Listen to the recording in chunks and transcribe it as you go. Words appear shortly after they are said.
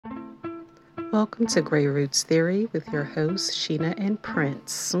Welcome to Grey Roots Theory with your hosts, Shina and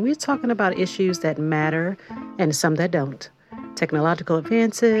Pryns. We're talking about issues that matter and some that don't. Technological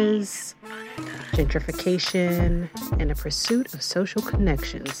advances, gentrification, and the pursuit of social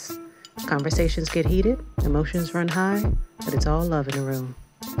connections. Conversations get heated, emotions run high, but it's all love in the room.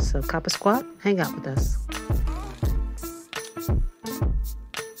 So cop a squat, hang out with us.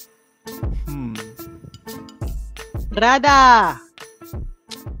 Brada!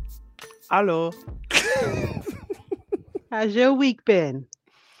 Hello. How's your week been?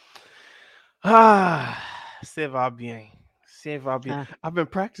 Ça va bien. Ça va bien. I've been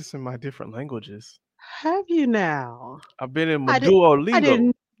practicing my different languages. Have you now? I've been in my I Duolingo. didn't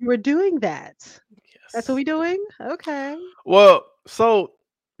know you were doing that. That's what Yes. we doing? Okay. Well, so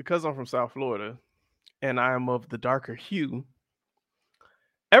because I'm from South Florida and I am of the darker hue,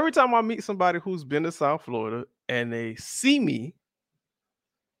 every time I meet somebody who's been to South Florida and they see me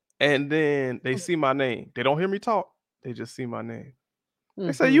and then they see my name, they don't hear me talk, they just see my name.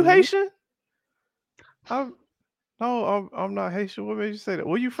 They say, "You Haitian?" I'm No, I'm not Haitian. What made you say that?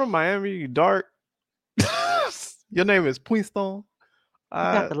 Well, you from Miami? You dark. Your name is Princeton. You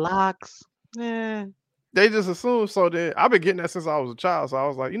got the locks. Yeah. They just assume. So then I've been getting that since I was a child. So I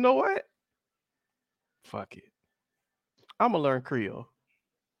was like, you know what? Fuck it. I'm gonna learn Creole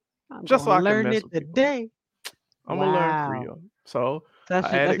I'm just so gonna I can learn mess it with people. today. I'm gonna learn Wow. Creole. So That's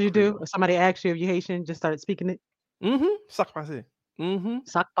I added what you do? Creole. If somebody asks you if you're Haitian, just start speaking it. Suck my shit.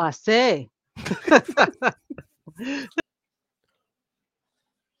 Sac passe.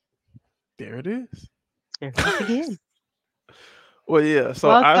 There it is. There it is again. Well, yeah. So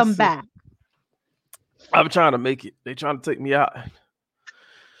Welcome back. I'm trying to make it. They trying to take me out.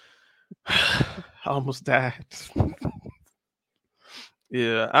 I almost died.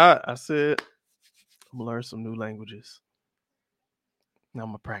 Yeah, I said I'm gonna learn some new languages. Now I'm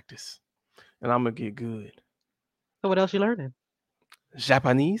gonna practice, and I'm gonna get good. So what else you learning?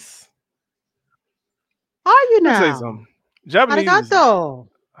 Japanese. Are you Let me tell you now? something. Japanese. Arigato.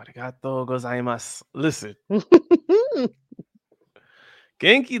 Arigato gozaimasu. Listen,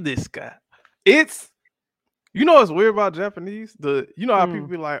 genki desu ka? It's what's weird about Japanese? How people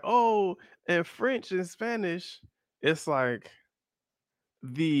be like, oh, in French and Spanish, it's like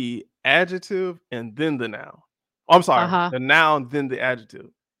the adjective and then the noun. Oh, I'm sorry, the noun then the adjective.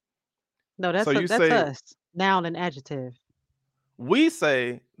 No, that's So that's us. Noun and adjective. We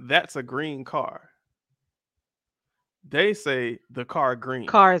say that's a green car. They say the car green.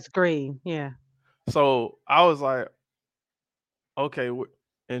 Car is green, yeah. So I was like, okay,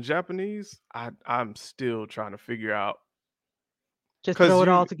 in Japanese, I'm still trying to figure out. Just throw it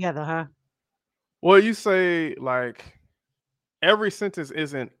all together, huh? Well, you say like every sentence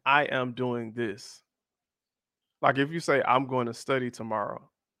isn't I am doing this. Like if you say I'm going to study tomorrow,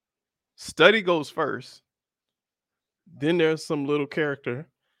 study goes first. Then there's some little character.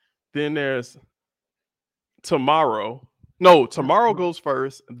 Then there's tomorrow. No, tomorrow goes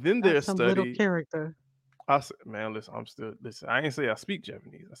first. Then there's some study. Little character. I said, man, listen. I ain't say I speak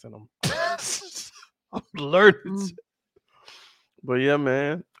Japanese. I said I'm learning. But yeah,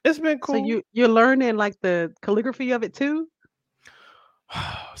 man, it's been cool. So you're learning like the calligraphy of it too?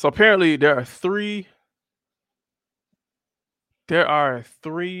 So apparently there are three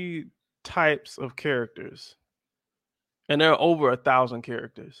types of characters, and there are over 1,000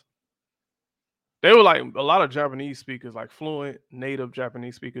 characters. They were like a lot of Japanese speakers, like fluent native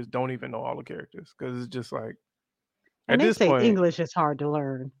Japanese speakers, don't even know all the characters because it's just like and they say English is hard to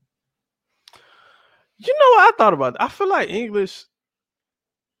learn. You know what I thought about that? I feel like English.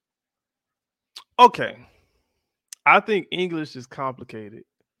 Okay, I think English is complicated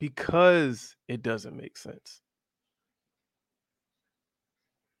because it doesn't make sense.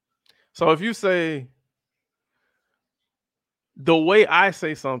 So if you say the way I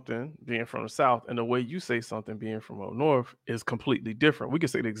say something being from the South and the way you say something being from up North is completely different. We can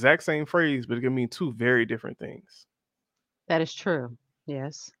say the exact same phrase, but it can mean two very different things. That is true.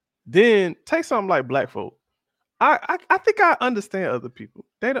 Yes. Then take something like black folk. I think I understand other people.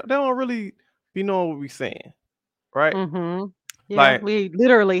 They don't really be knowing what we're saying, right? Yeah, like, we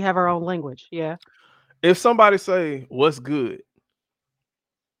literally have our own language. Yeah. If somebody say what's good,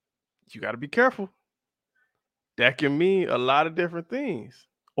 you got to be careful. That can mean a lot of different things.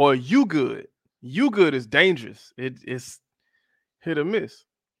 Or you good. You good is dangerous. It's hit or miss.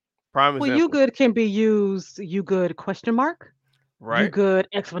 Prime example. Well, you good can be used. You good ? Right. You good ?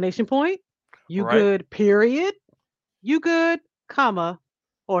 You good ? You good ?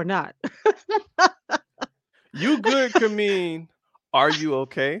 Or not. You good can mean are you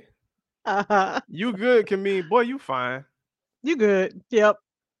okay? You good can mean boy you fine. You good. Yep.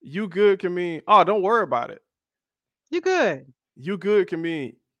 You good can mean, oh, don't worry about it. You good? You good can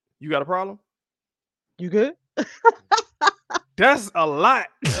mean, you got a problem? You good? That's a lot.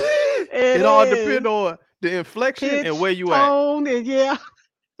 It It all depends is. on the inflection and Pitch, where you at. tone, and yeah.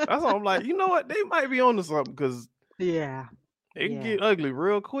 That's why I'm like, you know what? They might be onto something because Yeah. it can Yeah. get ugly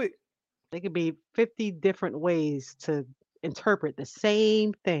real quick. There could be 50 different ways to interpret the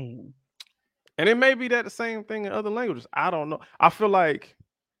same thing. And it may be that the same thing in other languages. I don't know. I feel like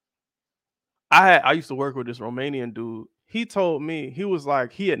I used to work with this Romanian dude. He told me he was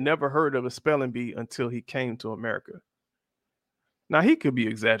like he had never heard of a spelling bee until he came to America. Now he could be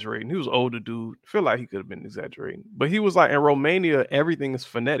exaggerating. He was an older dude. Feel like he could have been exaggerating. But he was like in Romania, everything is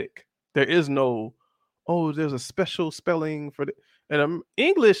phonetic. There is no, oh, there's a special spelling for the and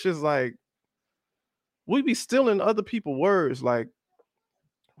English is like we be stealing other people's words like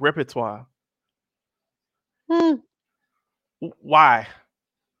repertoire. Hmm. Why?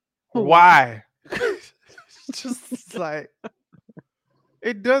 Why? Just like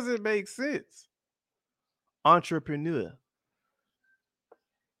it doesn't make sense. Entrepreneur.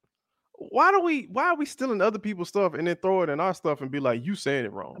 Why are we stealing other people's stuff and then throw it in our stuff and be like, you saying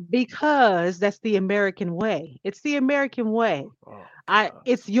it wrong? Because that's the American way. It's the American way. Oh God.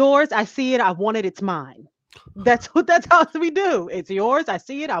 It's yours, I see it, I want it, it's mine. That's how we do. It's yours, I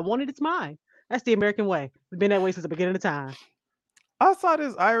see it, I want it, it's mine. That's the American way. It's been that way since the beginning of time. I saw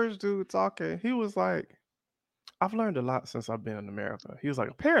this Irish dude talking. He was like, I've learned a lot since I've been in America. He was like,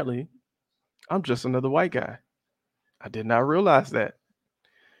 apparently, I'm just another white guy. I did not realize that.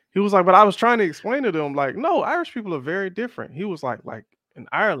 He was like, but I was trying to explain to them, like, no, Irish people are very different. He was like in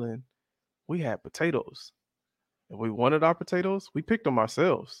Ireland, we had potatoes. If we wanted our potatoes, we picked them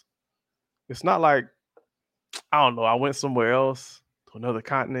ourselves. It's not like, I don't know, I went somewhere else to another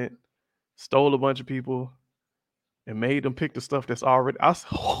continent, stole a bunch of people, and made them pick the stuff that's already. I said,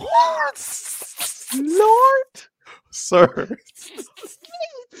 Lord, sir,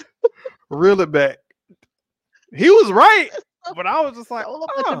 reel it back. He was right, but I was just like, stole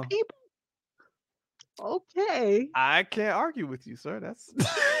a bunch of people. Okay. I can't argue with you, sir. That's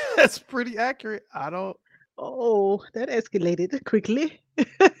that's pretty accurate. I don't. Oh, that escalated quickly.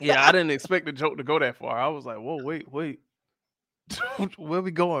 Yeah, I didn't expect the joke to go that far. I was like, whoa, wait. Where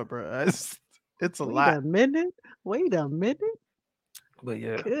we going, bro? It's a lot. Wait a minute. But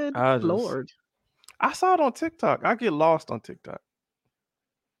yeah, Good Lord. I saw it on TikTok. I get lost on TikTok.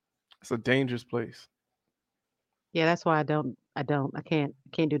 It's a dangerous place. Yeah, that's why I can't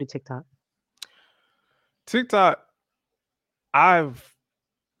do the TikTok. TikTok, I've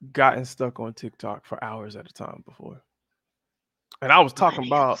gotten stuck on TikTok for hours at a time before. And I was talking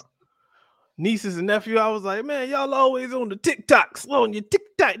about nieces and nephew. I was like, man, y'all always on the TikTok, slow on your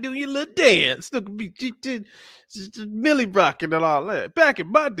TikTok, doing your little dance. Look at me, Millie rocking and all that. Back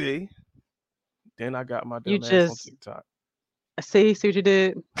in my day, then I got my dumb ass on TikTok. See what you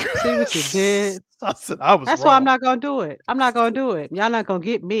did? See what you did? I said I was That's wrong. why I'm not gonna do it. I'm not gonna do it. Y'all not gonna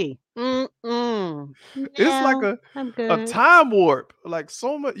get me. Mm-mm. It's like a time warp. Like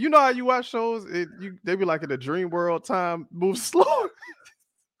so much. You know how you watch shows? They be like in the dream world, time moves slow.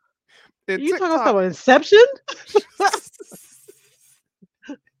 You talking about Inception?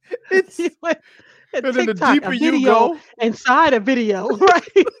 It's and then the deeper you go inside a video,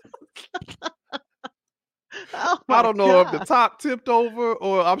 right? I don't know if the top tipped over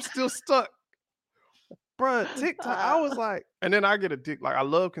or I'm still stuck. Bruh, TikTok, I was like, and then I get addicted. Like, I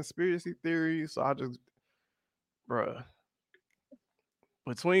love conspiracy theories, so I just, bruh,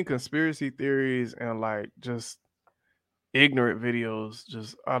 between conspiracy theories and like just ignorant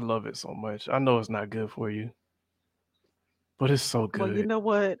videos, I love it so much. I know it's not good for you, but it's so good. Well, you know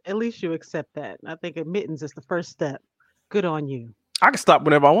what? At least you accept that. I think admittance is the first step. Good on you. I can stop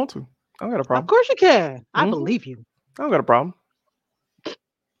whenever I want to. I don't got a problem. Of course you can. I believe you. I don't got a problem.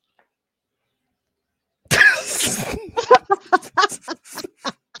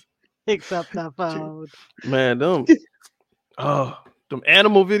 Picks up the phone. Man, them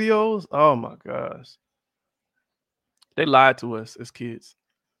animal videos. Oh my gosh. They lied to us as kids.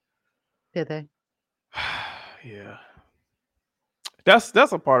 Did they? Yeah. That's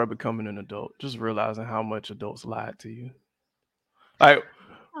a part of becoming an adult. Just realizing how much adults lied to you. Like,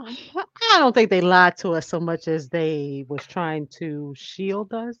 I don't think they lied to us so much as they was trying to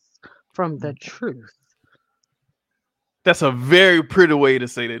shield us from the truth. That's a very pretty way to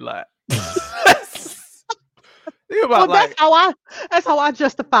say they lied. Think about that's how I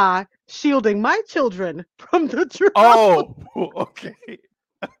justify shielding my children from the truth. Oh, okay.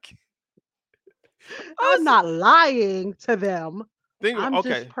 I'm not lying to them. I'm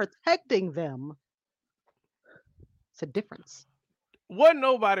just protecting them. It's a difference. wasn't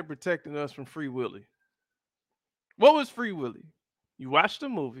nobody protecting us from Free Willy. What was Free Willy? You watch the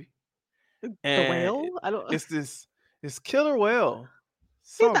movie, The and whale? I don't. it's this killer whale.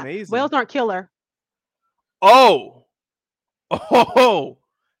 So He's not. amazing. Whales aren't killer. Oh, oh,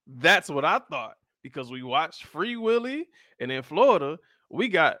 that's what I thought. Because we watched Free Willy, and in Florida, we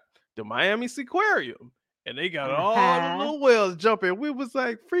got the Miami Seaquarium, and they got Uh all the huh. little whales jumping. We was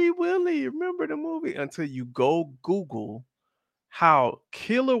like, Free Willy, remember the movie? Until you go Google how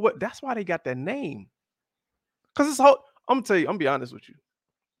killer what that's why they got that name. Because it's whole, I'm gonna tell you, I'm gonna be honest with you.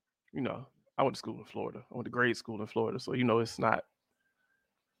 You know, I went to school in Florida. I went to grade school in Florida. So it's not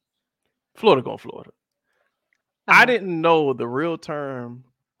Florida going Florida. Uh I huh. didn't know the real term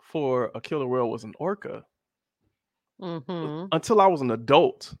for a killer whale was an orca Mm-hmm. until I was an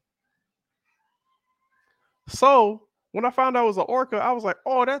adult. So when I found out it was an orca, I was like,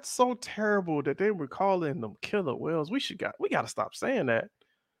 "Oh, that's so terrible that they were calling them killer whales. We got to stop saying that."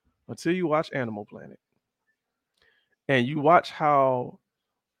 Until you watch Animal Planet and you watch how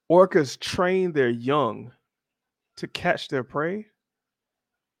orcas train their young to catch their prey,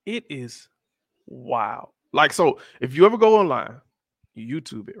 it is wow. Like so, if you ever go online, you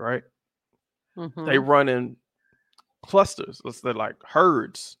YouTube it, right? They Mm-hmm. run in clusters. Let's say like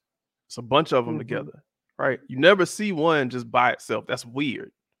herds. It's a bunch of them Mm-hmm. together, right? You never see one just by itself. That's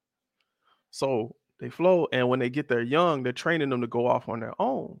weird. So they flow, and when they get their young, they're training them to go off on their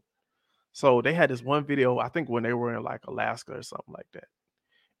own. So they had this one video, I think when they were in like Alaska or something like that,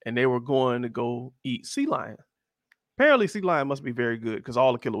 and they were going to go eat sea lion. Apparently, sea lion must be very good because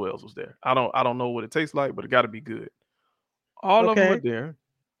all the killer whales was there. I don't know what it tastes like, but it got to be good. All of them are Okay. there,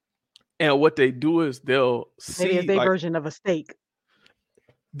 and what they do is they'll Maybe it's see their like version of a steak.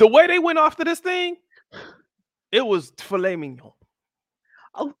 the way they went after this thing. It was filet mignon.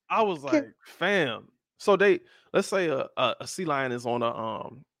 Oh, I was okay. like, fam. So they let's say a sea lion is on a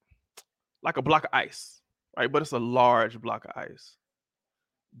like a block of ice, right? But it's a large block of ice.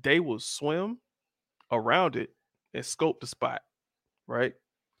 They will swim around it and scope the spot, right?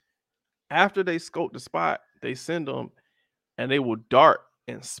 After they scope the spot, they send them and they will dart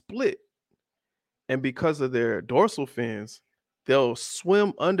and split. And because of their dorsal fins, they'll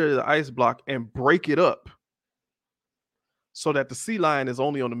swim under the ice block and break it up so that the sea lion is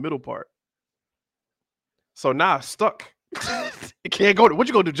only on the middle part. So now it's stuck. It can't go. What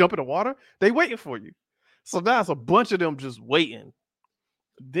you gonna do? Jump in the water? They waiting for you. So now it's a bunch of them just waiting.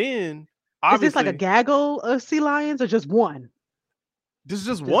 Then Is this like a obviously gaggle of sea lions or just one? this is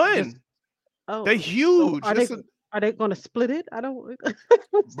just Just one. They oh. So huge. It's a are they going to split it? I don't. It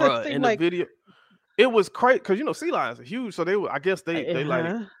bruh seem in the like. video. It was crazy because sea lions are huge. So I guess they like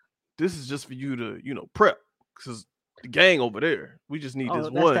Uh-huh. this is just for you to prep because the gang over there. We just need this Oh,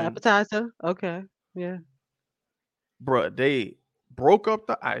 that's the one, appetizer. Okay. Yeah. bruh. They broke up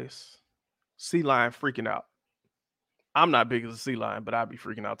the ice. Sea lion freaking out. I'm not big as a sea lion, but I'd be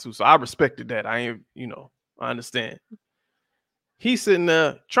freaking out too. So I respected that. I ain't, I understand. He's sitting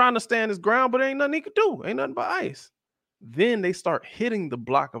there trying to stand his ground, but ain't nothing he could do. Ain't nothing but ice. Then they start hitting the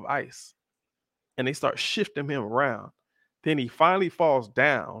block of ice and they start shifting him around. Then he finally falls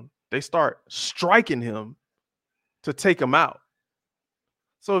down. They start striking him to take him out.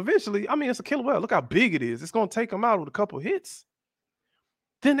 So eventually, I mean, it's a killer whale. Look how big it is. It's going to take him out with a couple hits.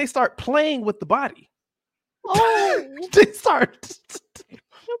 Then they start playing with the body. Oh, They start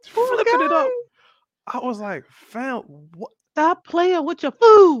poor flipping it up. guy. I was like, fam, what? Stop playing with your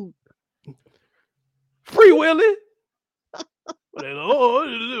food. Free Willy?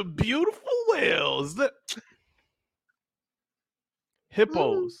 Oh, beautiful whales. Mm.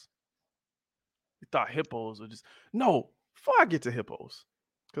 Hippos. You thought hippos were just. No, before I get to hippos,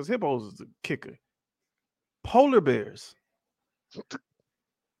 because hippos is the kicker. Polar bears.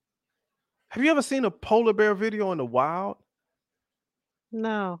 Have you ever seen a polar bear video in the wild?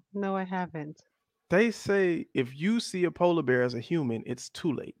 No, no, I haven't. They say if you see a polar bear as a human, it's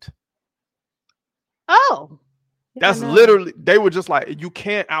too late. Oh, yeah, I That's know. literally, they were just like, you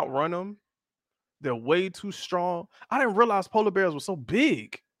can't outrun them. They're way too strong. I didn't realize polar bears were so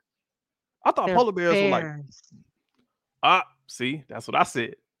big. I thought They're polar bears were like, bears. see, that's what I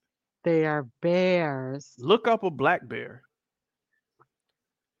said. They are bears. Look up a black bear,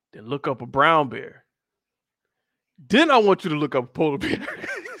 then look up a brown bear. Then I want you to look up a polar bear.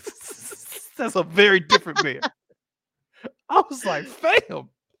 That's a very different bear. I was like, fam,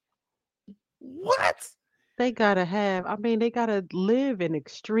 what? They gotta have, I mean, they gotta live in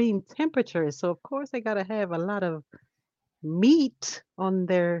extreme temperatures. So of course they gotta have a lot of meat on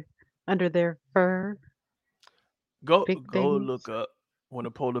their under their fur, Go big go look things. up when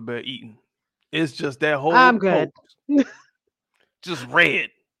a polar bear eating. It's just that whole I'm good. pose. just red.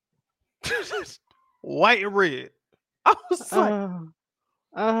 White and red. I was like,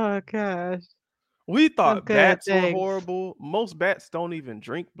 Oh gosh. we I'm thought good, bats were thanks. horrible. Most bats don't even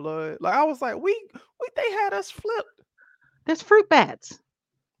drink blood. Like I was like, we they had us flipped. There's fruit bats.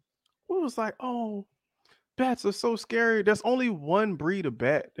 We was like, oh, bats are so scary. There's only one breed of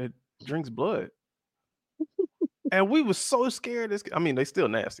bat that drinks blood. And we was so scared. I mean, they still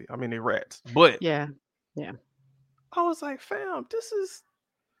nasty. I mean, they rats. But Yeah. Yeah. I was like, fam, this is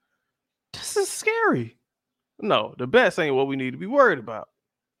scary. No, the bats ain't what we need to be worried about.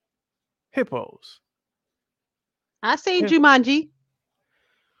 Hippos. I seen Hip- Jumanji.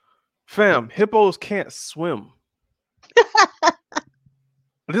 Fam, hippos can't swim.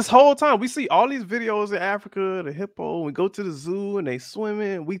 This whole time we see all these videos in Africa, the hippo, we go to the zoo and they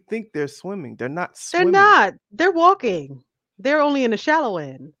swimming. We think they're swimming. They're not They're swimming. not. They're walking. They're only in the shallow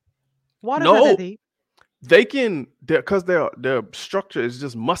end. Water's not that No, deep. they can because their structure is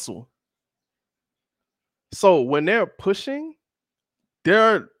just muscle. So when they're pushing,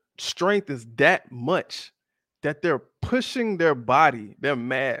 their strength is that much that they're pushing their body, their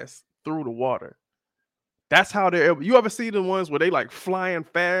mass through the water. That's how they're able. You ever see the ones where they like flying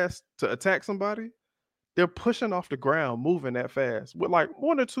fast to attack somebody? They're pushing off the ground, moving that fast with like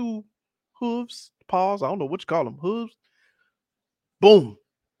one or two hooves, paws. I don't know what you call them, hooves. Boom,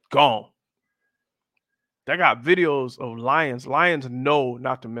 gone. They got videos of lions. Lions know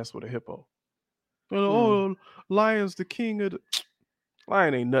not to mess with a hippo. Oh, lion's the king of the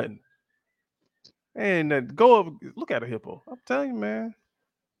lion ain't nothing. And go up, look at a hippo. I'm telling you, man.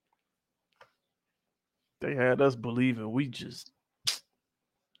 They had us believing we just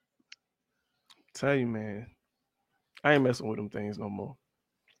tell you, man. I ain't messing with them things no more.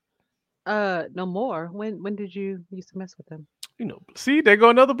 No more. When did you used to mess with them? You know, see, there go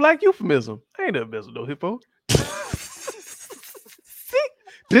another black euphemism. I ain't never messed with no hippo. See,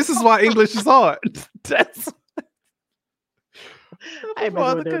 this is why English is hard. That's I ain't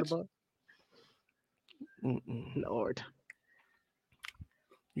messing with them no more. Mm-mm. Lord.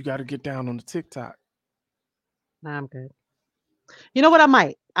 You got to get down on the TikTok. Nah, I'm good. You know what? I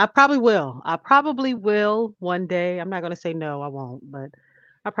might. I probably will. I probably will one day. I'm not gonna say no, I won't, but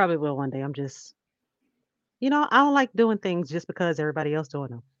I probably will one day. I'm just, I don't like doing things just because everybody else doing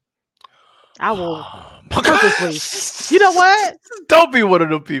them. I will Oh my purposely. gosh. You know what? Don't be one of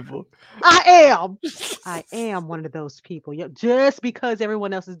them people. I am. I am one of those people. Just because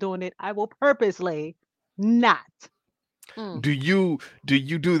everyone else is doing it, I will purposely not. Do you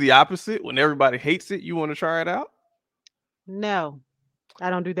do the opposite when everybody hates it? You want to try it out? No, I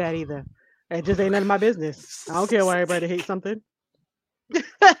don't do that either. It just ain't none of my business. I don't care why everybody hates something.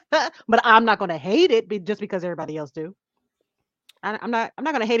 But I'm not gonna hate it just because everybody else do. I'm not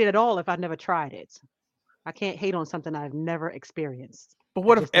gonna hate it at all if I've never tried it. I can't hate on something I've never experienced. But I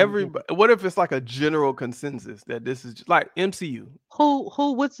what if just don't get it. what if it's like a general consensus that this is like MCU?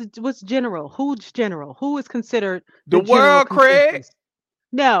 What's general? Who's general? Who is considered The the general world, Craig. consensus?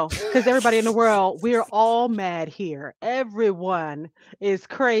 No, because everybody in the world, we're all mad here. Everyone is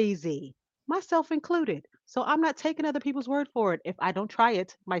crazy, myself included. So I'm not taking other people's word for it. If I don't try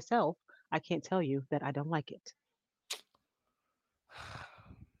it myself, I can't tell you that I don't like it.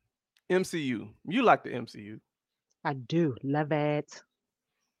 MCU. You like the MCU. I do love it.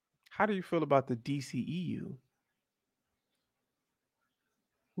 How do you feel about the DCEU?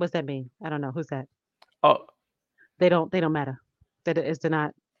 What's that mean? I don't know. Who's that? Oh, They don't matter. That is they're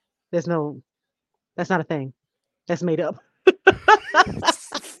not. There's no. That's not a thing. That's made up.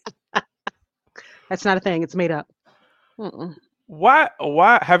 That's not a thing. It's made up. Mm-mm.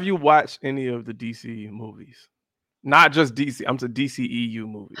 why have you watched any of the DC movies? Not just DC. I'm to DCEU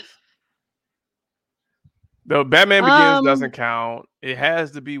movies. The Batman Begins Um. doesn't count. It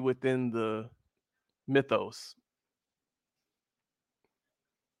has to be within the mythos.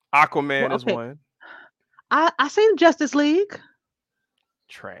 Well, Aquaman is okay. one. I seen Justice League.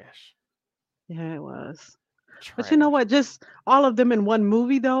 Trash. Yeah, it was. But you know Trash. what? Just all of them in one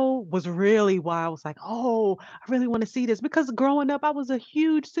movie though was really why I was like, oh, I really want to see this because growing up I was a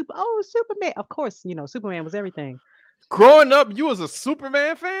huge Superman. Of course, Superman was everything. Growing up, you was a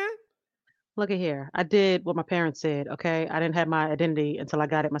Superman fan? Look at here. I did what my parents said, okay? I didn't have my identity until I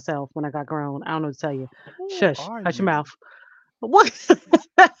got it myself when I got grown. I don't know what to tell you. Who Shush. are Hush your you? mouth. What?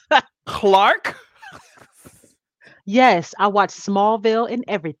 Clark? Yes, I watched Smallville and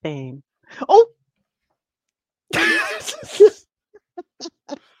everything. Oh,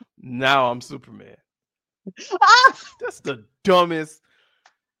 Now I'm Superman. ah, That's the dumbest.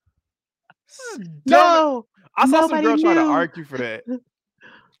 This is dumb. no. I saw some Nobody girl try to knew. argue for that.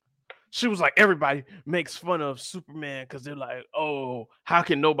 She was like, everybody makes fun of Superman because they're like, oh, how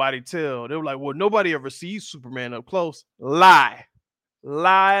can nobody tell? They were like, well, nobody ever sees Superman up close. Lie,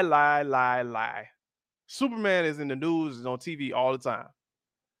 lie, lie, lie, lie. Superman is in the news, is on TV all the time.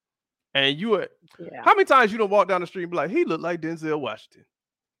 And Yeah. how many times you don't walk down the street and be like, he looked like Denzel Washington.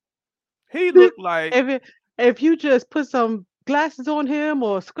 He looked like, if if you just put some glasses on him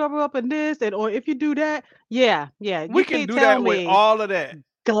or scrub up in this and or if you do that, yeah, yeah, we you can can't do tell that with me all of that.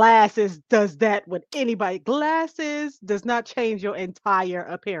 glasses does that with anybody. Glasses does not change your entire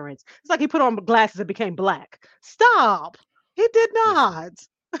appearance. It's like he put on glasses and became black. Stop. He did Listen, not.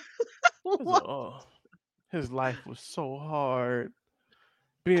 What? oh, his life was so hard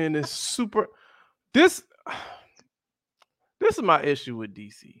being this super. This this is my issue with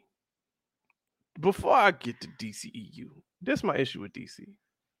DC. Before I get to DCEU, this is my issue with DC.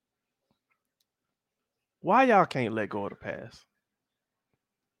 Why y'all can't let go of the past?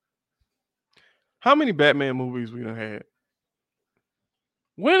 How many Batman movies we done had?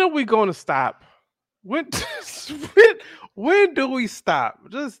 When are we going to stop? When, when when do we stop?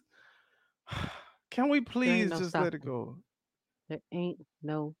 Just can we There ain't please no just let it stopping. go? There ain't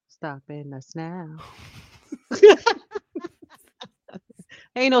no stopping us now.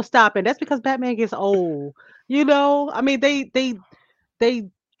 Ain't no stopping. That's because Batman gets old. I mean, they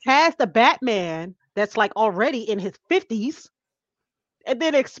cast a Batman that's like already in his 50s and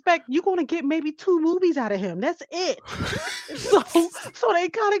then expect you're gonna get maybe two movies out of him. That's it. So so they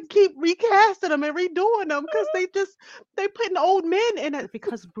kind of keep recasting them and redoing them because they putting old men in it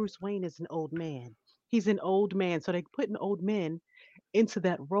because Bruce Wayne is an old man. He's an old man, so they putting old men into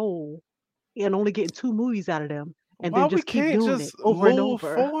that role and only getting two movies out of them, and Why then we just keep can't doing it just over and move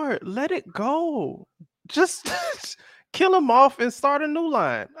over. forward? Let it go. Just kill him off and start a new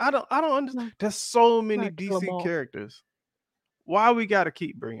line. I don't understand. No, There's so many not kill them DC all characters. Why we got to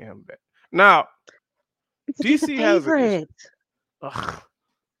keep bringing him back? Now, because he's a DC has an issue. favorite. Ugh,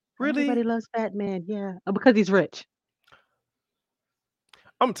 Everybody really? loves Batman. Yeah, because he's rich.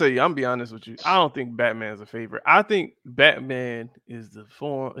 I'm gonna tell you, I'm gonna be honest with you. I don't think Batman's a favorite. I think Batman is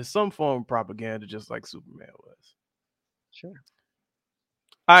some form of propaganda, just like Superman was. Sure.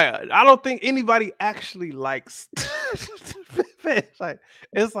 I don't think anybody actually likes Batman. Like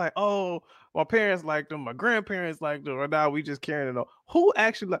it's like, oh, my parents liked him, my grandparents liked him, or now we just carrying it on. Who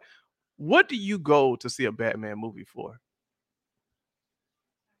actually like? What do you go to see a Batman movie for?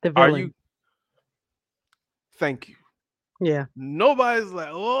 The Are you? villain. Thank you. Yeah. Nobody's like,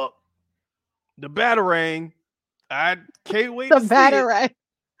 oh, the Batarang. I can't wait The to see it. batter.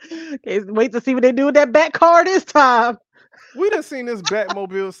 Can't wait to see what they do with that bat car this time. We done seen this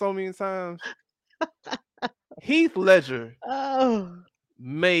Batmobile so many times. Heath Ledger Oh.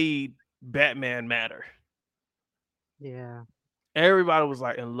 made Batman matter. Yeah. Everybody was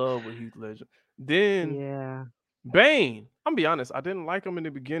like in love with Heath Ledger. Then Yeah. Bane, I'm be honest, I didn't like him in the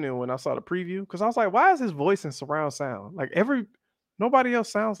beginning when I saw the preview because I was like, why is his voice in surround sound? Like nobody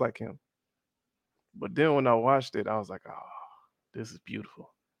else sounds like him. But then when I watched it, I was like, oh, this is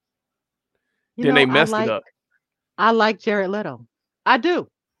beautiful. You Then know, they I messed it like up. I like Jared Leto. I do.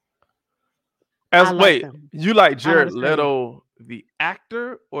 I As like wait, them. you like I know Jared this crazy. Leto the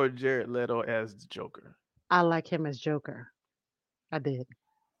actor or Jared Leto as the Joker? I like him as Joker. I did.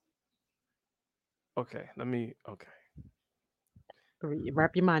 Okay, let me okay.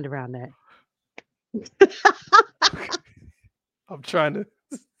 Wrap your mind around that. I'm trying to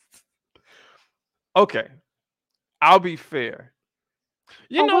okay. I'll be fair.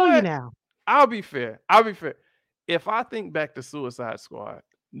 You Oh, know will you what? now? I'll be fair. I'll be fair. If I think back to Suicide Squad,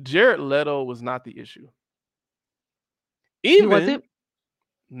 Jared Leto was not the issue. He Even wasn't. I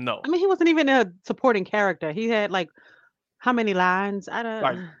no, mean, he wasn't even a supporting character. He had like how many lines? I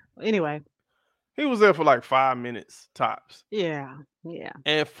like don't. Anyway, he was there for like 5 minutes tops. yeah, yeah,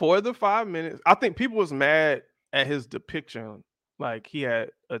 And for the 5 minutes, I think people was mad at his depiction. Like he had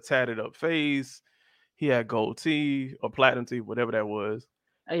a tatted up face, he had gold teeth or platinum teeth, whatever that was.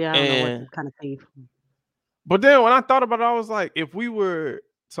 yeah. I don't know what And kind of thief. but then when I thought about it, I was like, if we were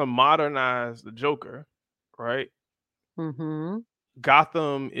to modernize the Joker, right? Mm-hmm.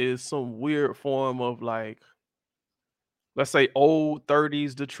 Gotham is some weird form of like, let's say old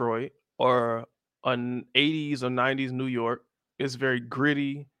 30s Detroit or an 80s or 90s New York. It's very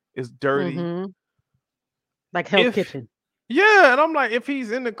gritty, it's dirty. Mm-hmm. Like Hell's If Kitchen. yeah, and I'm like, if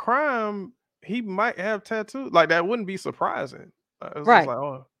he's into crime, he might have tattoos. Like that wouldn't be surprising. It's just Right. like,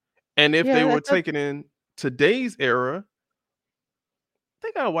 oh. And if they Yeah. were That's taken in today's era,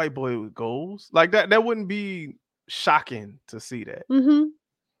 they got a white boy with goals. Like that wouldn't be shocking to see that. mm-hmm.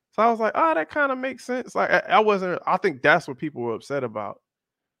 So I was like, oh, that kind of makes sense. Like I wasn't. I think that's what people were upset about.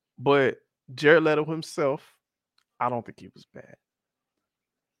 But Jared Leto himself, I don't think he was bad.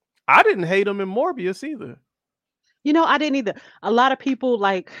 I didn't hate him in Morbius either. I didn't either. A lot of people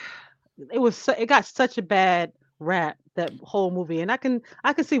like it got such a bad rap, that whole movie, and I can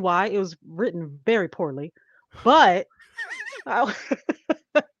see why. It was written very poorly. But I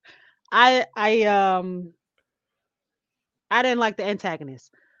I I, um I didn't like the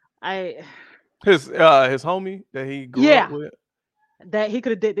antagonist. I His homie that he grew up Yeah, with, that he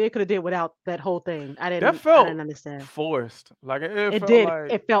could have did they could have did without that whole thing. I that didn't I felt didn't understand. forced. Like it It felt did.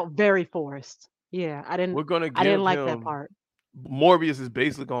 like It felt very forced. Yeah, we're gonna I didn't give like that him part. Morbius is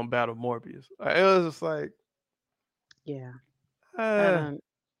basically gonna battle Morbius. Like, it was just like, Yeah. I uh, don't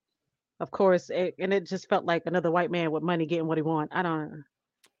Of course, it just felt like another white man with money getting what he want. I don't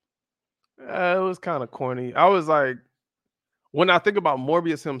it was kind of corny. I was like, when I think about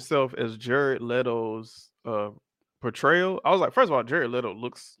Morbius himself as Jared Leto's portrayal, I was like, first of all, Jared Leto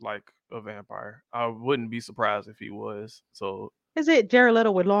looks like a vampire. I wouldn't be surprised if he was. So Is it Jared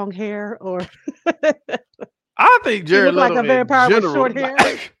Leto with long hair, or I think he Jared looked like Leto a in vampire with general, short hair?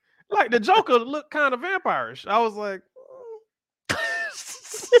 like the Joker looked kind of vampirish. I was like,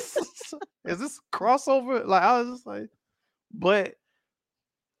 is this crossover? Like I was just like, but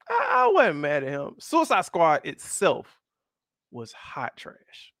I wasn't mad at him. Suicide Squad itself was hot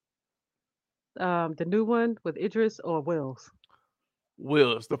trash. The new one with Idris or Wills?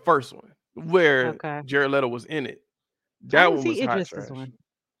 Wills, the first one, where Okay. Jared Leto was in it. I That didn't one was see hot Idris's trash. one.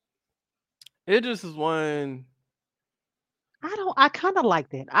 It just is one. I kind of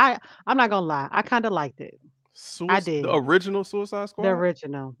liked it. I'm not gonna lie. I kind of liked it. I The did. original Suicide The Squad?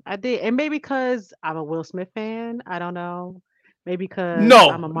 original. I did. And maybe because I'm a Will Smith fan. I don't know. Maybe because I'm No,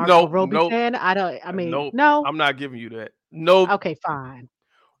 a Margot no, Robbie nope, fan. I mean, nope. no. I'm not giving you that. Nope. Okay, fine.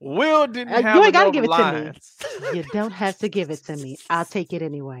 Will didn't You have ain't got to enough give it to me. lines. You don't have to give it to me. I'll take it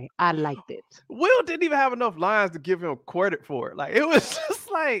anyway. I liked it. Will didn't even have enough lines to give him credit for it. Like it was just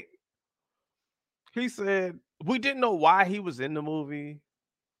like he said, we didn't know why he was in the movie.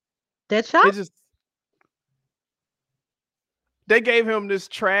 It Deadshot? just they gave him this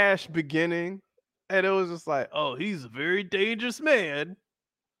trash beginning, and it was just like, oh, he's a very dangerous man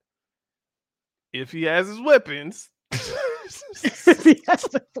if he has his weapons. Yes. I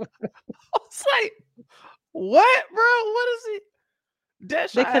was like, what, bro? What is he? They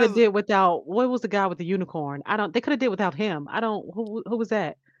Deadshot could has have the did without, what was the guy with the unicorn? I don't They could have did without him. I don't who was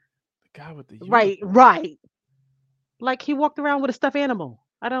that? guy with the Right, unicorn. right. Like he walked around with a stuffed animal.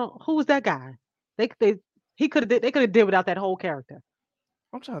 I don't Who was that guy? They he could have did They could have did without that whole character.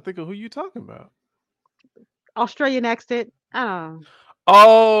 I'm trying to think of who you talking about. Australian accent. I don't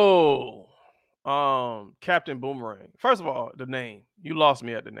Oh, Captain Boomerang. First of all, the name. You lost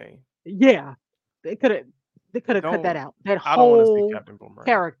me at the name. Yeah. They could have they could have cut that Don't. out. That I don't want to see whole Captain Boomerang.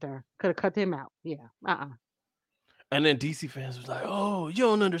 character could have cut him out. Yeah. Uh-uh. And then DC fans was like, "Oh, you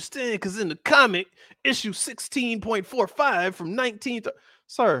don't understand because in the comic, issue 16.45 from 19th,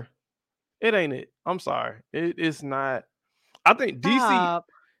 sir, it ain't it. I'm sorry, it's not. I think Stop.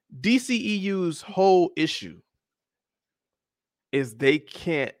 DCEU's whole issue is they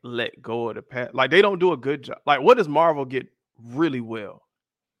can't let go of the past. Like they don't do a good job. Like what does Marvel get really well?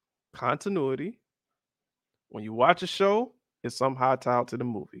 Continuity. When you watch a show, it's somehow tied to the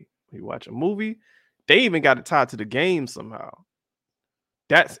movie. When you watch a movie, they even got it tied to the game somehow.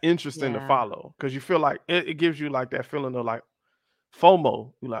 That's interesting to Yeah. follow because you feel like it gives you like that feeling of like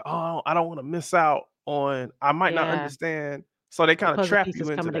FOMO. You're like, oh, I don't want to miss out on. I might not Yeah. understand. So they The kind of puzzle trap you pieces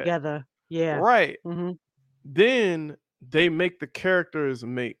into coming that, together. Yeah. right? Mhm. Then they make the characters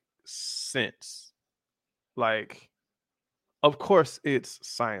make sense. Like, of course, it's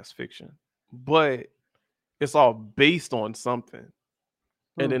science fiction, but it's all based on something.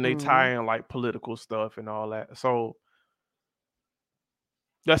 And then they Mhm. tie in like political stuff and all that. So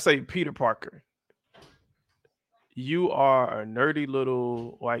let's say Peter Parker. You are a nerdy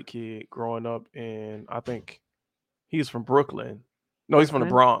little white kid growing up in, I think he's from Brooklyn. No, he's from the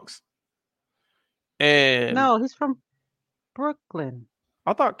Brooklyn. Bronx. And No, he's from Brooklyn.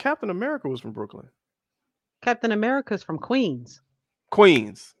 I thought Captain America was from Brooklyn. Captain America's from Queens.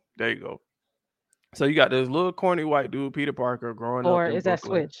 Queens. There you go. So you got this little corny white dude, Peter Parker, growing up Or in is that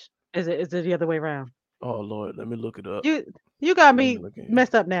Brooklyn. switch? Is it the other way around? Oh Lord, let me look it up. You you got Let me me look at it.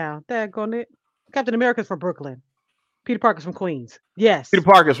 messed up now. Daggone it. Captain America's from Brooklyn. Peter Parker's from Queens. Peter Yes.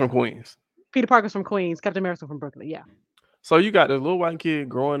 Parker's from Queens. Peter Parker's from Queens. Captain America's from Brooklyn. Yeah. So you got this little white kid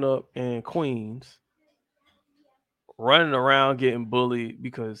growing up in Queens, running around getting bullied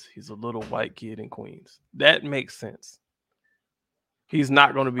because he's a little white kid in Queens. That makes sense. He's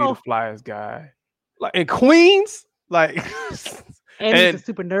not going to be the Oh, flyest guy. Like in Queens, like And he's a And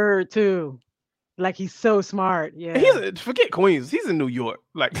super nerd too. Like he's so smart. he's Yeah. forget Queens. He's in New York.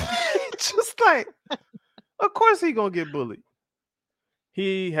 Like, just like, of course he gonna get bullied.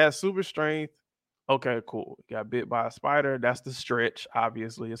 He has super strength. Okay, cool. Got bit by a spider. That's the stretch.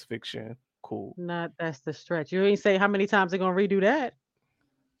 Obviously, it's fiction. Cool. Not that's the stretch. You ain't say how many times they're gonna redo that.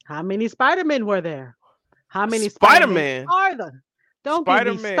 How many Spider-Men were there? How many Spider Spider-Men Man. are there? Don't get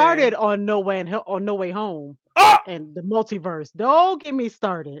Spider me Man. started on No Way Home Ah! and the multiverse. Don't get me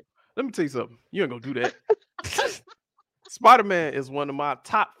started. Let me tell you something. You ain't gonna do that. Spider Man is one of my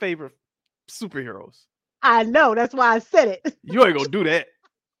top favorite superheroes. I know. That's why I said it. You ain't gonna do that.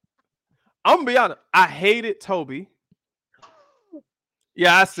 I'm gonna be honest. I hated Toby.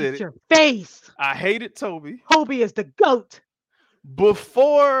 Yeah, I said Get it. your face. I hated Toby. Hobie is the goat.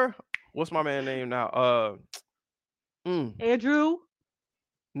 Before, what's my man name now? Andrew,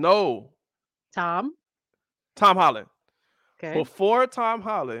 No, Tom. Tom Holland. Okay. Before Tom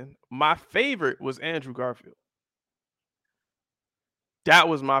Holland, my favorite was Andrew Garfield. That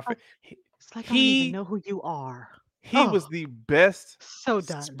was my favorite. It's like I don't even He know who you are. he Oh, was the best so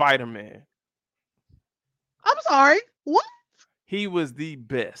done. Spider-Man. I'm sorry. What? He was the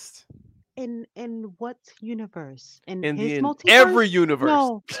best In what universe? In in his every multiverse? universe.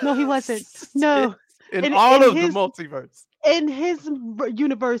 No, no, he wasn't. No, in in all in of the his multiverse. in his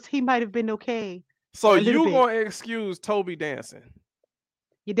universe, he might have been okay So for a little you bit. gonna excuse Toby dancing?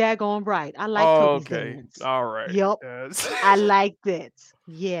 Your daggone right. I like Oh, Toby's okay, dance. all right. Yup, Yes. I liked it.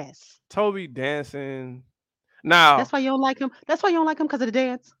 Yes. Toby dancing. Now, That's why you don't like him. That's why you don't like him because of the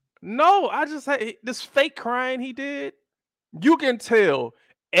dance. no, I just had this fake crying he did. You can tell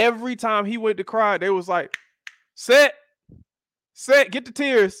every time he went to cry, they was like, set, get the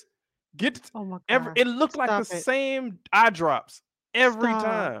tears, get the Oh my every. gosh. It looked like the Stop it. same eye drops every Stop.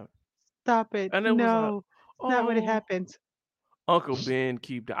 time, Stop it. and it was like, No. It's not what it oh, happens. Uncle Ben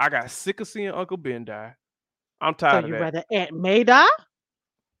keep dying. I got sick of seeing Uncle Ben die. I'm So tired of you that. rather Aunt May die?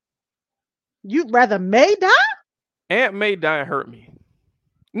 You'd rather May die? Aunt May dying hurt me.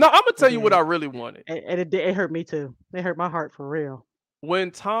 No, I'm gonna It tell you what did. I really wanted. It hurt me too. It hurt my heart for real.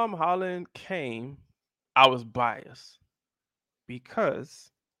 When Tom Holland came, I was biased because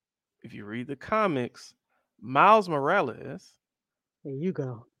if you read the comics, Miles Morales There you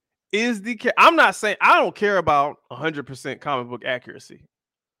go. is the. I'm not saying I don't care about 100% comic book accuracy.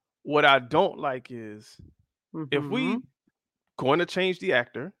 What I don't like is if Mm-hmm. we going to change the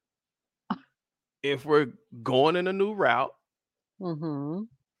actor, if we're going in a new route, Mm-hmm.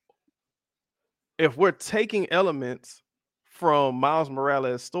 if we're taking elements from Miles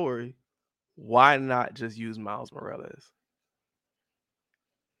Morales' story, why not just use Miles Morales?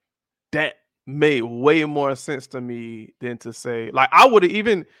 That made way more sense to me than to say, like, I would have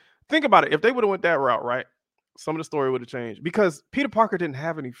even think about it. If they would have went that route, right? Some of the story would have changed because Peter Parker didn't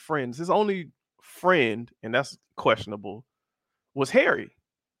have any friends. His only friend, and that's questionable, was Harry.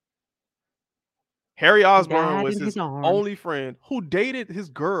 Harry He Osborn died was in his his arms. only friend who dated his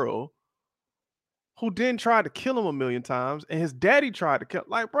girl, who then tried to kill him a million times, and his daddy tried to kill.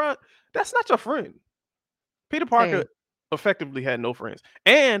 Like, bro, that's not your friend. Peter Parker Hey, effectively had no friends,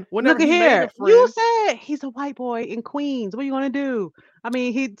 and whenever look at he made a here. You friend, said he's a white boy in Queens. What are you gonna do? I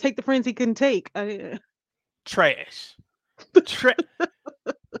mean, he'd take the friends he couldn't take. trash. Tra-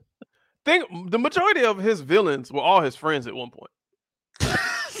 Think the majority of his villains were all his friends at one point.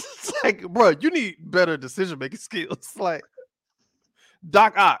 It's like, bro, you need better decision making skills. Like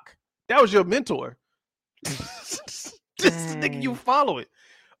Doc Ock, that was your mentor. This nigga you Dang. follow it.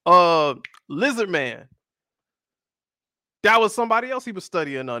 Lizard Man, that was somebody else he was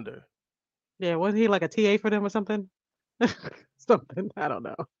studying under. Yeah, wasn't he like a TA for them or something? Something. I don't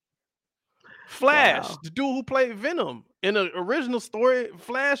know. Flash, Wow. the dude who played Venom in the original story,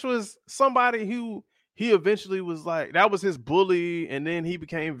 Flash was somebody who he eventually was like, that was his bully, and then he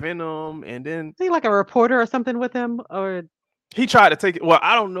became Venom, and then Is he like a reporter or something with him? Or he tried to take it. Well,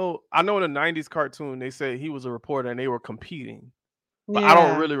 I don't know. I know in the 90s cartoon, they said he was a reporter and they were competing, but I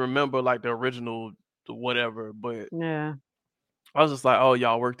don't yeah, really remember like the original whatever. But yeah. I was just like, oh,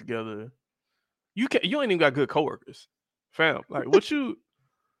 y'all work together. You ain't even got good coworkers, fam. Like, what you,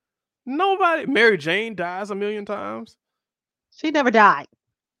 nobody, Mary Jane dies a million times. She never died.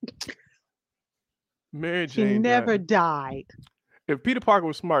 Mary She Jane never died. died. If Peter Parker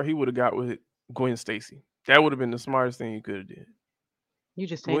was smart, he would have got with Gwen Stacy. That would have been the smartest thing he could have did. You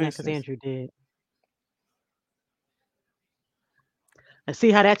just saying Gwen that because Stacy. Andrew did. And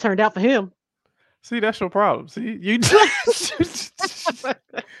see how that turned out for him. See, that's your problem. See, you just,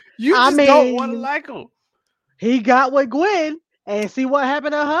 you I just don't want to mean, like him. he got with Gwen and see what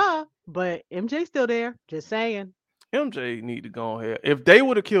happened to her. But MJ's still there. Just saying. MJ need to go ahead. If they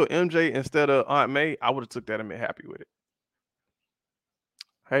would have killed MJ instead of Aunt May, I would have took that and been happy with it.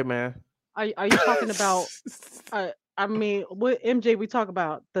 Hey man. Are you talking about? I mean, what MJ we talk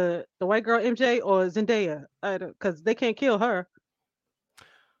about? The white girl MJ or Zendaya? Because they can't kill her.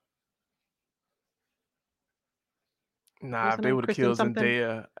 Nah, What's if her they name? would have Kristen killed something.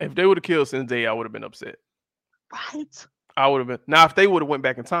 Zendaya, if they would have killed Zendaya, I would have been upset. Right. I would have been. Now, if they would have went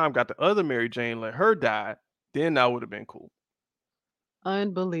back in time, got the other Mary Jane, let her die, then that would have been cool.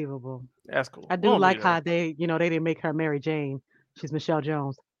 Unbelievable. That's cool. I We do don't need like her. how they didn't make her Mary Jane. She's Michelle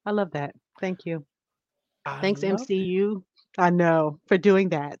Jones. I love that. Thank you. I Thanks, love it. MCU. I know for doing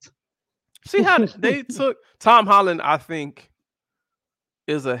that. See how they took Tom Holland, I think,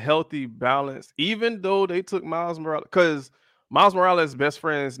 is a healthy balance, even though they took Miles Morales. Because Miles Morales' best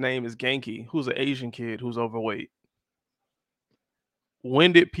friend's name is Genki, who's an Asian kid who's overweight.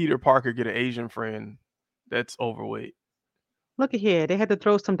 When did Peter Parker get an Asian friend that's overweight? Look at here. They had to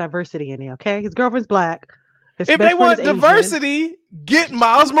throw some diversity in there, okay? His girlfriend's black. His If they best friend is want Asian. diversity, get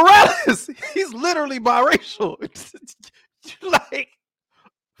Miles Morales. He's literally biracial. Like,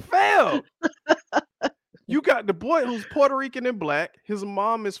 fam. You got the boy who's Puerto Rican and black. His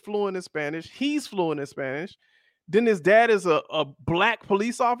mom is fluent in Spanish. He's fluent in Spanish. Then his dad is a black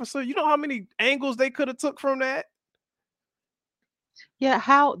police officer. You know how many angles they could have took from that? Yeah,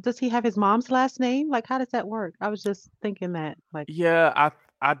 how does he have his mom's last name? Like, how does that work? I was just thinking that. Like, Yeah,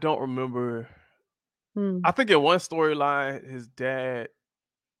 I don't remember. hmm, I think in one storyline, his dad,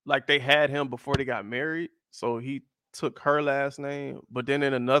 like they had him before they got married, so he took her last name. But then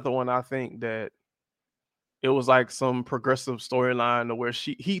in another one, I think that it was like some progressive storyline to where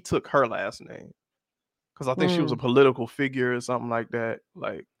he took her last name because I think she was a hmm, political figure or something like that.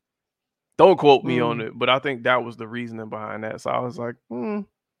 Like, don't quote me on hmm. it, but I think that was the reasoning behind that. So I was like,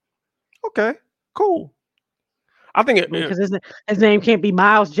 okay, cool. I think Because his name can't be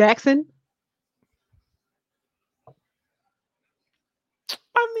Miles Jackson.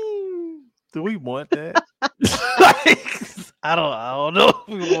 I mean, do we want that? Like, I don't know if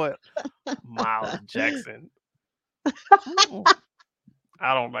we want Miles Jackson. Mm-mm.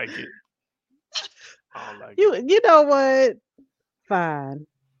 I don't like it. I don't like it. You know what? Fine.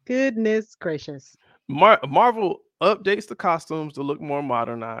 Goodness gracious. Marvel updates the costumes to look more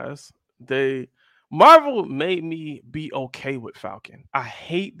modernized. They Marvel made me be okay with Falcon. I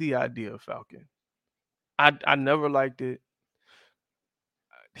hate the idea of Falcon. I never liked it.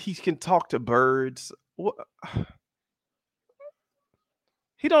 He can talk to birds. What?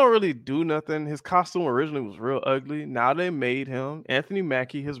 He don't really do nothing. His costume originally was real ugly. Now they made him. Anthony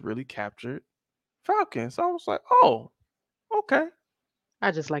Mackie has really captured Falcon. So I was like, oh, okay.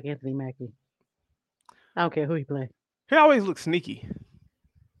 I just like Anthony Mackie. I don't care who he play. He always looks sneaky.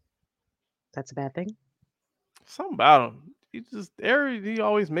 That's a bad thing. Something about him. He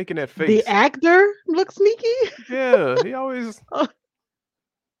always making that The face. actor looks sneaky. Yeah, he always Oh,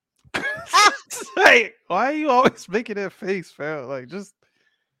 hey, why are you always making that face, fam? Like just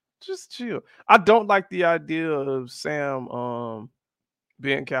chill. I don't like the idea of Sam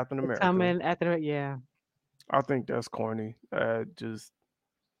being Captain America. coming after it. Yeah, I think that's corny. Just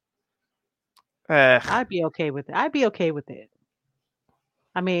eh. I'd be okay with it. I'd be okay with it.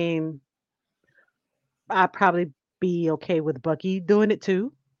 I mean, I'd probably be okay with Bucky doing it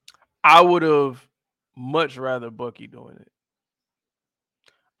too. I would have much rather Bucky doing it.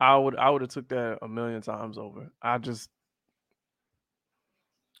 I would have took that a million times over.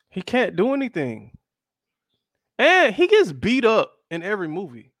 He can't do anything. And he gets beat up in every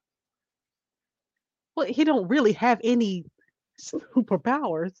movie. Well, he don't really have any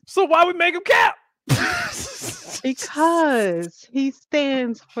superpowers So why we make him Cap? because he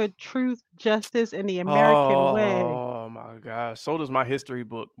stands for truth, justice, and the American way. Oh my gosh. So does my history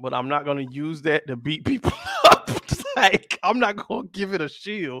book, but I'm not gonna use that to beat people up. Like, I'm not gonna give it a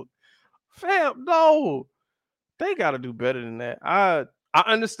shield. Fam, no. They gotta do better than that. I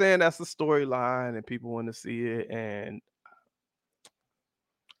understand that's the storyline and people want to see it, and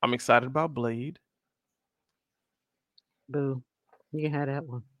I'm excited about Blade. Boo, you can have that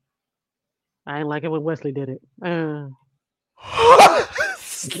one. I ain't like it when Wesley did it.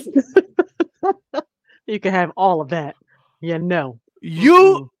 You can have all of that. Yeah, no. you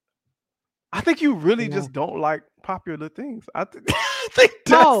Mm-mm, I think you really no. just don't like popular things. I think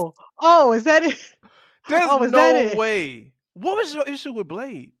Oh, is that it? there's Oh, is that no it? way. What was your issue with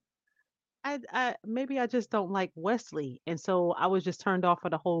Blade? I maybe I just don't like Wesley, and so I was just turned off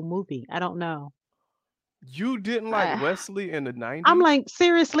of the whole movie. I don't know. You didn't like I, Wesley in the I'm 90s? like,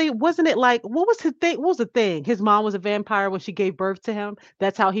 seriously, wasn't it like what was his thing? What was the thing? His mom was a vampire when she gave birth to him.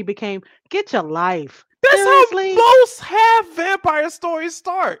 That's how he became. Get your life. That's how Seriously? most half vampire stories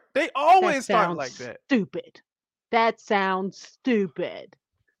start. They That always start like sounds that. stupid. That sounds stupid.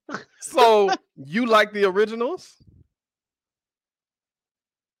 So you like the originals?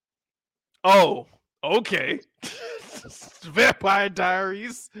 Oh, okay. Vampire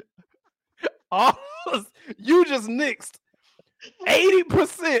Diaries. Oh, you just nixed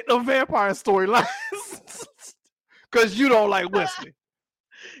 80% of vampire storylines because you don't like Wesley.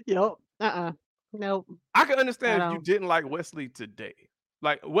 Yep. Nope. I can I understand if you don't. didn't like Wesley today.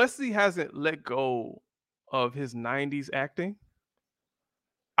 Like Wesley hasn't let go of his 90s acting.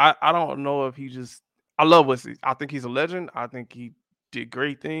 I don't know if he just I love Wesley. I think he's a legend. I think he did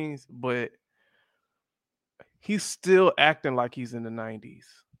great things, but he's still acting like he's in the 90s.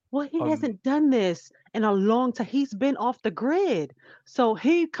 Well, he Um, hasn't done this in a long time. He's been off the grid. So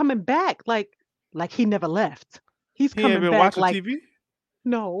he coming back like he never left. He's he ain't coming been back watching like TV.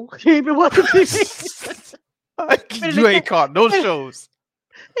 no, he ain't been watching TV. He been in the You ain't caught no ca- shows.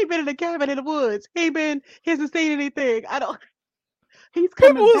 he been in the cabin in the woods. He hasn't seen anything. I don't he's People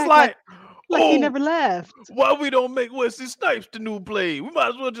coming was back like he "Oh, never left. why we don't make Wesley Snipes the new Blade? We might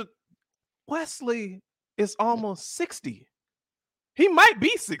as well just." Wesley is almost 60. He might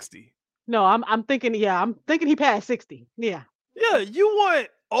be 60. No, I'm thinking, yeah, I'm thinking he passed 60. Yeah. Yeah, you want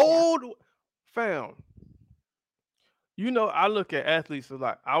Yeah. old fam. You know, I look at athletes as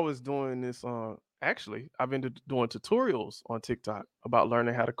like I was doing this actually, I've been doing tutorials on TikTok about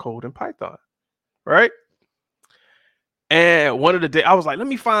learning how to code in Python, right? And one of the day I was like, let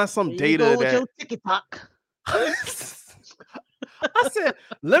me find some There you go data with that your TikTok. I said,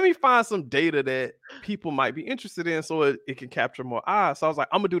 let me find some data that people might be interested in so it can capture more eyes. So I was like,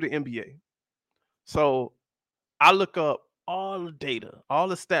 I'm gonna do the NBA. So I look up all the data, all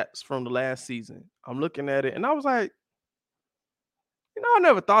the stats from the last season. I'm looking at it and I was like, I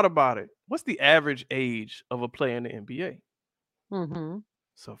never thought about it. What's the average age of a player in the NBA? Mhm.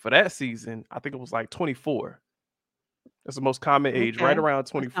 So for that season, I think it was like 24. That's the most common age, right Okay. around That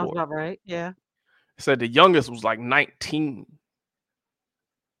sounds 24. about right. Yeah. It said the youngest was like 19.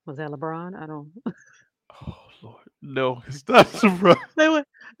 Was that LeBron? I don't. Oh Lord, no, it's not LeBron. They would.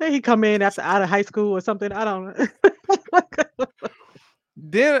 He come in after out of high school or something. I don't know.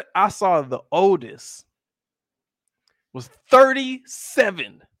 Then I saw the oldest was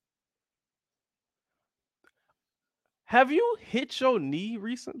 37. Have you hit your knee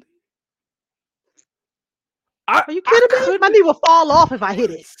recently? Are you I kidding me? My couldn't. knee will fall off if I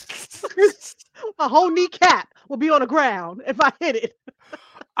hit it. My whole kneecap will be on the ground if I hit it.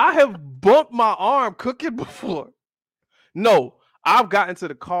 I have bumped my arm cooking before. No, I've gotten to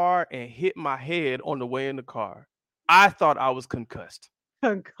the car and hit my head on the way in the car. I thought I was concussed.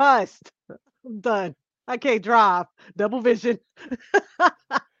 Concussed. I'm done. I can't drive. Double vision.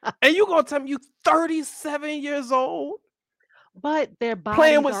 And you gonna tell me you 37 years old But their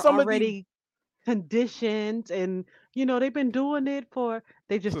playing bodies with are some of these already conditioned and they've been doing it for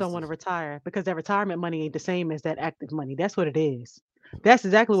they just don't want to sisters? retire because their retirement money ain't the same as that active money. That's what it is. That's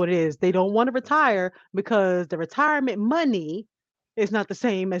exactly what it is. They don't want to retire because the retirement money is not the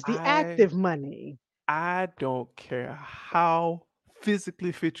same as the I active money. I don't care how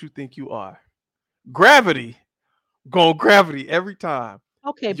physically fit you think you are. Gravity, go gravity every time.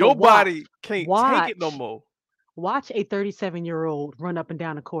 Okay, but Your body can't take it no watch more. watch a 37-year-old run up and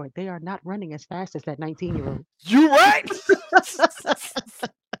down the court. They are not running as fast as that 19-year-old. You right?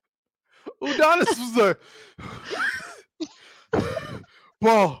 Udonis was like,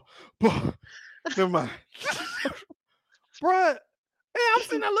 ball. Never mind. Bruh. Hey, I'm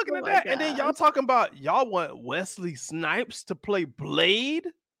sitting there looking Oh at my that, and then y'all gosh. talking about y'all want Wesley Snipes to play Blade?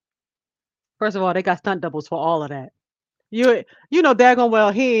 First of all, they got stunt doubles for all of that. You know daggone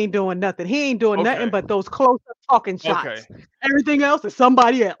well he ain't doing nothing. He ain't doing nothing Okay, but those close up talking okay. shots. Everything else is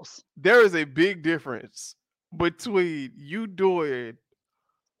somebody else. There is a big difference between you doing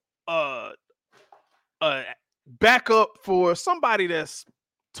uh a backup for somebody that's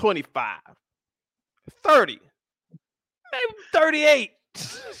 25, 30, maybe 38,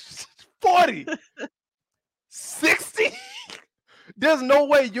 40, 60. There's no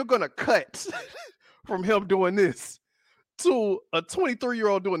way you're gonna cut from him doing this to a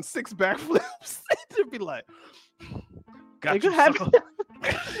 23-year-old doing 6 backflips. To be like, They got could you, have sucker. they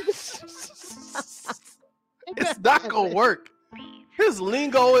It's not gonna work. His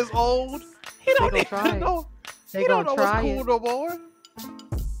lingo is old. He don't gonna try even it. know. They He don't gonna know what's try cool it no more.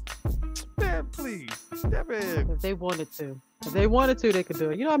 Man, please. That man. if they wanted to. If they wanted to, they could do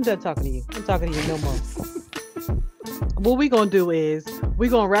it. You know, I'm done talking to you. I'm talking to you no more. What we gonna do is we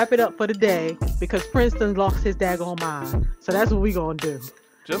gonna wrap it up for the day because Princeton lost his daggone mind. So that's what we gonna do.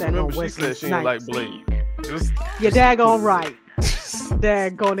 Just Daggone remember, she Wesley said she didn't like Snipes. Blade. You're daggone right.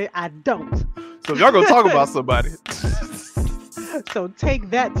 Daggone it, I don't. So if y'all gonna talk about somebody, So take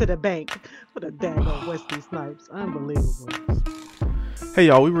that to the bank for the daggone Wesley Snipes. Unbelievable. hey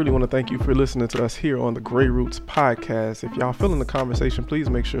y'all, we really want to thank you for listening to us here on the Grey Roots podcast. If y'all feeling the conversation, please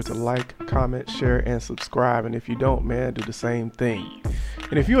make sure to like, comment, share, and subscribe. And if you don't, man, do the same thing.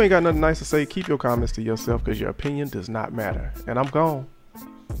 And if you ain't got nothing nice to say, keep your comments to yourself because your opinion does not matter. And I'm gone.